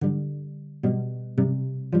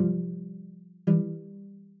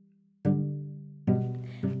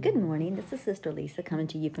Good morning, this is Sister Lisa coming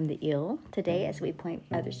to you from the ill. Today, as we point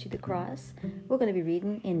others to the cross, we're going to be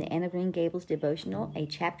reading in the Anna Green Gables devotional, a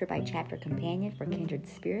chapter-by-chapter companion for kindred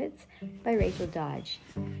spirits by Rachel Dodge.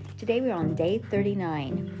 Today we're on day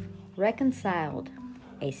 39, Reconciled,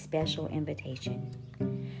 a special invitation.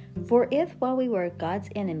 For if, while we were God's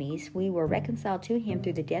enemies, we were reconciled to him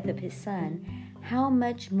through the death of his Son, how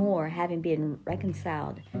much more, having been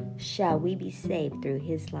reconciled, shall we be saved through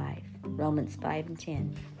his life? Romans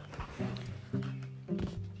 5:10.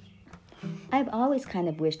 I've always kind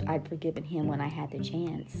of wished I'd forgiven him when I had the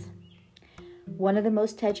chance. One of the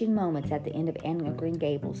most touching moments at the end of Anna Green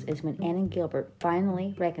Gables is when Anne and Gilbert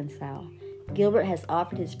finally reconcile. Gilbert has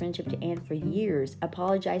offered his friendship to Anne for years,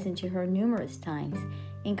 apologizing to her numerous times,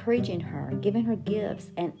 encouraging her, giving her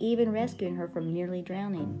gifts, and even rescuing her from nearly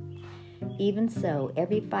drowning. Even so,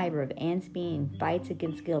 every fiber of Anne's being fights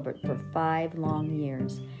against Gilbert for 5 long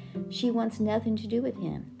years. She wants nothing to do with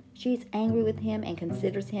him. She's angry with him and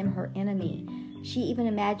considers him her enemy. She even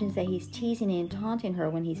imagines that he's teasing and taunting her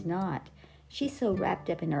when he's not. She's so wrapped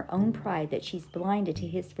up in her own pride that she's blinded to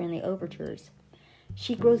his friendly overtures.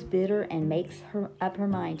 She grows bitter and makes up her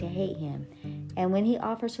mind to hate him. And when he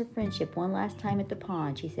offers her friendship one last time at the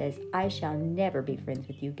pond, she says, "I shall never be friends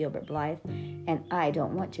with you, Gilbert Blythe, and I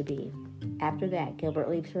don't want to be." After that, Gilbert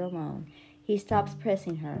leaves her alone. He stops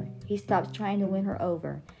pressing her. He stops trying to win her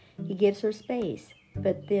over. He gives her space.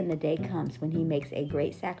 But then the day comes when he makes a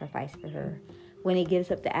great sacrifice for her. When he gives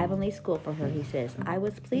up the Avonlea school for her, he says, "I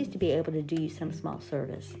was pleased to be able to do you some small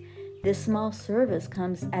service." This small service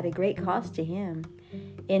comes at a great cost to him.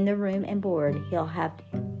 In the room and board he'll have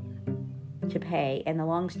to pay, and the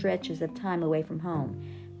long stretches of time away from home.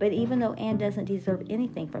 But even though Anne doesn't deserve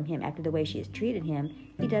anything from him after the way she has treated him,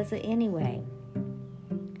 he does it anyway.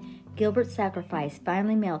 Gilbert's sacrifice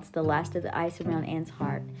finally melts the last of the ice around Anne's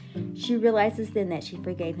heart. She realizes then that she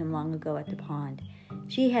forgave him long ago at the pond.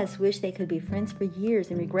 She has wished they could be friends for years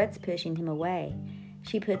and regrets pushing him away.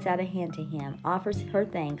 She puts out a hand to him, offers her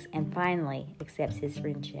thanks, and finally accepts his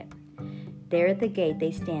friendship. There at the gate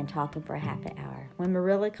they stand talking for a half an hour. When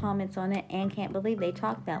Marilla comments on it, Anne can't believe they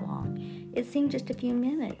talked that long. It seemed just a few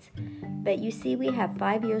minutes. But you see, we have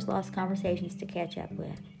 5 years lost conversations to catch up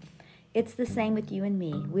with. It's the same with you and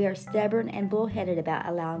me. We are stubborn and bullheaded about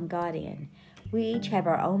allowing God in. We each have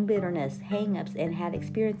our own bitterness, hang-ups, and had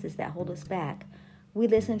experiences that hold us back. We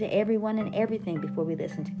listen to everyone and everything before we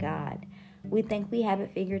listen to God. We think we have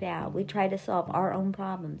it figured out. We try to solve our own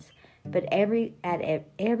problems. But at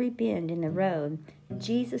every bend in the road,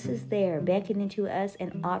 Jesus is there beckoning to us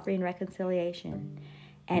and offering reconciliation.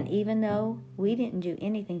 And even though we didn't do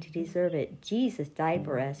anything to deserve it, Jesus died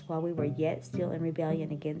for us while we were yet still in rebellion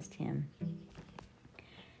against him.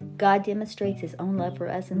 God demonstrates his own love for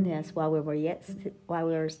us in this: while we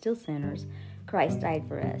were still sinners, Christ died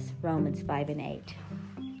for us. Romans 5:8.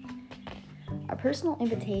 Our personal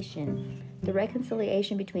invitation, the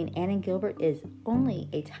reconciliation between Anne and Gilbert, is only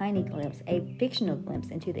a tiny glimpse, a fictional glimpse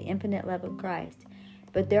into the infinite love of Christ.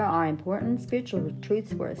 But there are important spiritual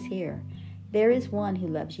truths for us here. There is one who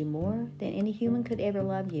loves you more than any human could ever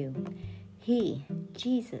love you. He,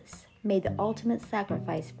 Jesus, made the ultimate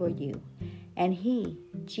sacrifice for you. And he,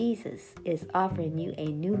 Jesus, is offering you a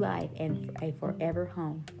new life and a forever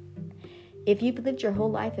home. If you've lived your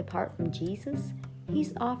whole life apart from Jesus,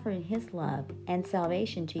 he's offering his love and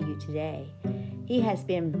salvation to you today. He has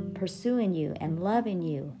been pursuing you and loving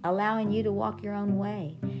you, allowing you to walk your own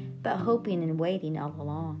way, but hoping and waiting all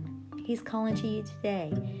along. He's calling to you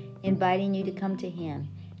today, inviting you to come to him.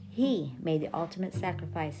 He made the ultimate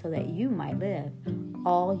sacrifice so that you might live.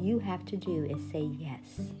 All you have to do is say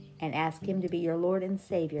yes and ask him to be your Lord and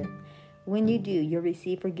Savior. When you do, you'll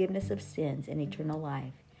receive forgiveness of sins and eternal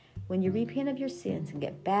life. When you repent of your sins and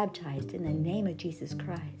get baptized in the name of Jesus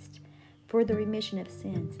Christ for the remission of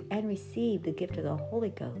sins and receive the gift of the Holy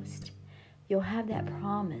Ghost, you'll have that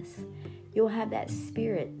promise. You'll have that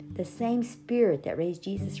Spirit. The same Spirit that raised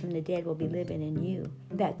Jesus from the dead will be living in you,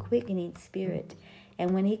 that quickening Spirit.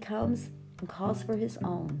 And when he comes and calls for his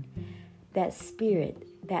own, that Spirit,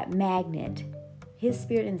 that magnet, his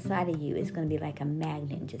Spirit inside of you is going to be like a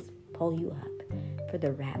magnet and just pull you up for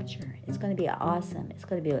the rapture. It's going to be awesome. It's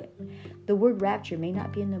going to be the word rapture may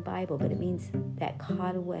not be in the Bible, but it means that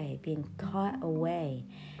caught away, being caught away.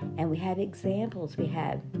 And we have examples. We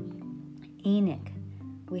have Enoch.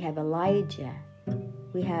 We have Elijah.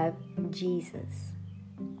 We have Jesus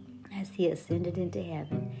as he ascended into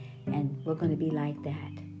heaven. And we're going to be like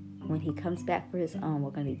that. When he comes back for his own,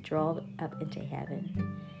 we're going to be drawn up into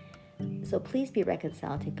heaven. So please be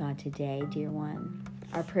reconciled to God today, dear one.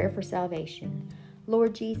 Our prayer for salvation.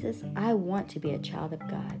 Lord Jesus, I want to be a child of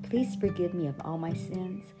God. Please forgive me of all my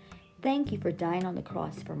sins. Thank you for dying on the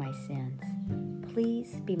cross for my sins.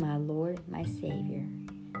 Please be my Lord, my Savior,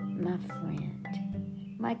 my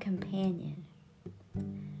friend, my companion.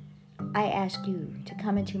 I ask you to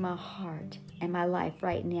come into my heart and my life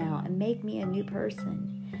right now and make me a new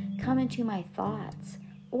person. Come into my thoughts.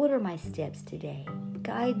 Order my steps today.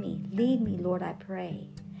 Guide me. Lead me, Lord, I pray.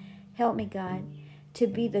 Help me, God, to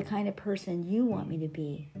be the kind of person you want me to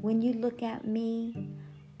be. When you look at me,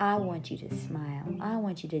 I want you to smile. I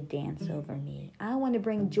want you to dance over me. I want to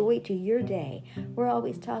bring joy to your day. We're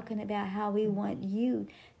always talking about how we want you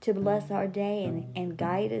to bless our day and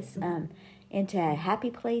guide us into happy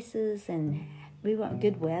places. And we want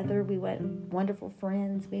good weather. We want wonderful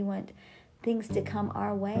friends. We want things to come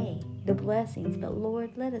our way, the blessings. But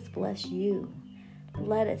Lord, let us bless you.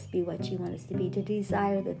 Let us be what you want us to be, to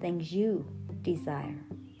desire the things you desire.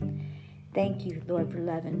 Thank you, Lord, for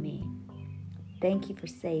loving me. Thank you for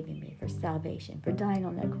saving me, for salvation, for dying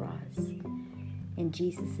on that cross. In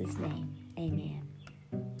Jesus' name, amen.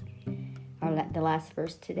 The last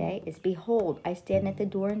verse today is, Behold, I stand at the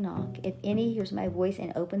door and knock. If any hears my voice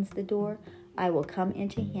and opens the door, I will come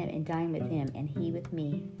into him and dine with him, and he with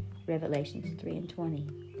me. Revelations 3:20.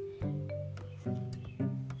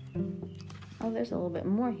 Oh, there's a little bit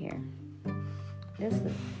more here.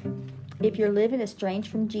 If you're living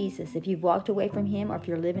estranged from Jesus, if you've walked away from him, or if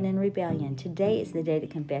you're living in rebellion, today is the day to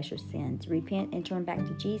confess your sins, repent, and turn back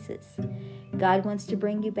to Jesus. God wants to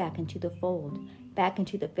bring you back into the fold, back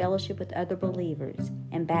into the fellowship with other believers,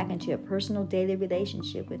 and back into a personal daily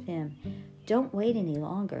relationship with him. Don't wait any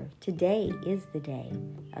longer. Today is the day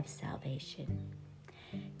of salvation.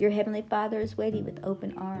 Your Heavenly Father is waiting with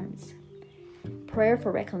open arms. Prayer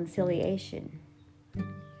for reconciliation.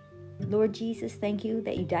 Lord Jesus, thank you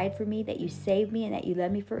that you died for me, that you saved me, and that you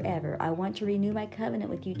love me forever. I want to renew my covenant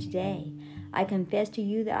with you today. I confess to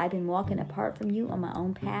you that I've been walking apart from you on my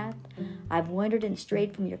own path. I've wandered and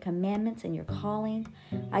strayed from your commandments and your calling.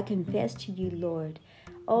 I confess to you, Lord.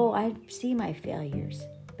 Oh, I see my failures.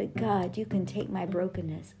 But God, you can take my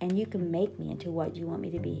brokenness and you can make me into what you want me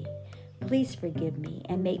to be. Please forgive me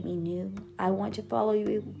and make me new. I want to follow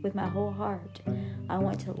you with my whole heart. I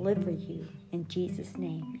want to live for you. In Jesus'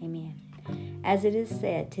 name, amen. As it is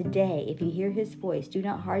said, today, if you hear his voice, do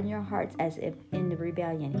not harden your hearts as if in the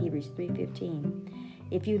rebellion. Hebrews 3:15.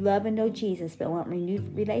 If you love and know Jesus but want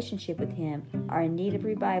renewed relationship with him, are in need of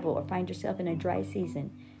revival, or find yourself in a dry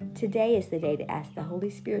season, today is the day to ask the Holy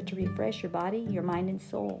Spirit to refresh your body, your mind, and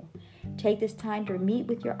soul. Take this time to meet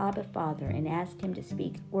with your Abba Father and ask him to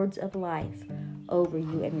speak words of life over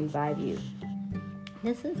you and revive you.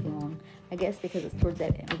 This is long, I guess, because it's towards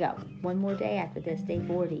that end. We got one more day after this, day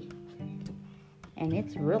 40. And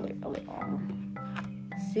it's really, really long.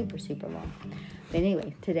 Super, super long. But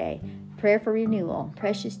anyway, today, prayer for renewal.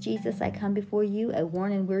 Precious Jesus, I come before you, a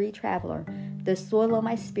worn and weary traveler. The soil of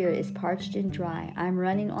my spirit is parched and dry. I'm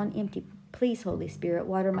running on empty. Please, Holy Spirit,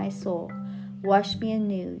 water my soul. Wash me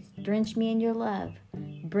anew. Drench me in your love.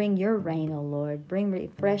 Bring your rain, O Lord. Bring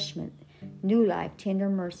refreshment, new life, tender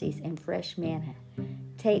mercies, and fresh manna.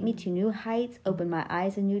 Take me to new heights. Open my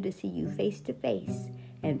eyes anew to see you face to face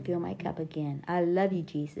and fill my cup again. I love you,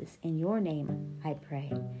 Jesus. In your name I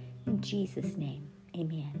pray. In Jesus' name,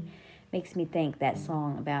 amen. Makes me think that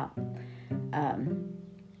song about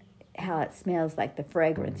how it smells like the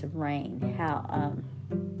fragrance of rain. How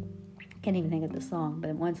can't even think of the song,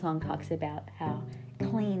 but one song talks about how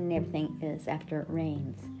clean everything is after it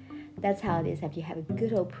rains. That's how it is after you have a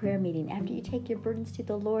good old prayer meeting. After you take your burdens to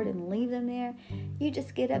the Lord and leave them there, you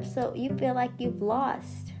just get up so you feel like you've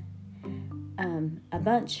lost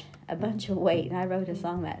a bunch of weight. And I wrote a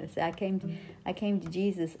song that said, I came to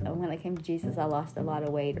Jesus. When I came to Jesus, I lost a lot of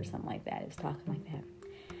weight, or something like that. It was talking like that.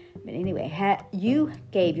 But anyway, you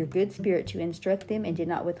gave your good spirit to instruct them and did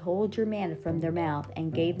not withhold your manna from their mouth,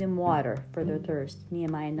 and gave them water for their thirst.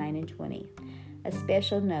 Nehemiah 9:20. A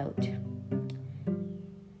special note.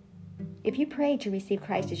 If you pray to receive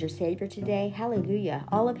Christ as your Savior today, hallelujah,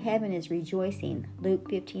 all of heaven is rejoicing. Luke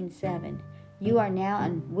 15:7. You are now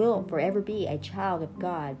and will forever be a child of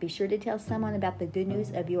God. Be sure to tell someone about the good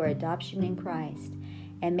news of your adoption in Christ.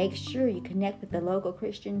 And make sure you connect with the local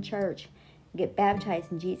Christian church. Get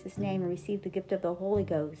baptized in Jesus' name and receive the gift of the Holy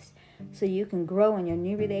Ghost so you can grow in your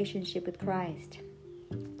new relationship with Christ.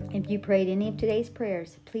 If you prayed any of today's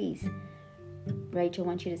prayers, please, Rachel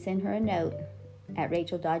wants you to send her a note at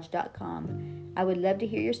racheldodge.com. I would love to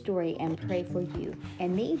hear your story and pray for you.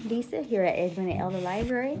 And me, Lisa, here at Edwina Elder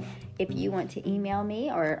Library, if you want to email me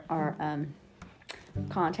or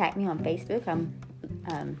contact me on Facebook,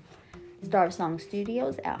 I'm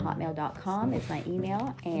starsongstudios@hotmail.com is my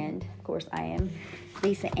email. And, of course, I am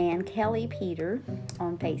Lisa Ann Kelly Peter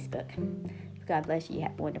on Facebook. God bless you.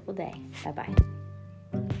 Have a wonderful day. Bye-bye.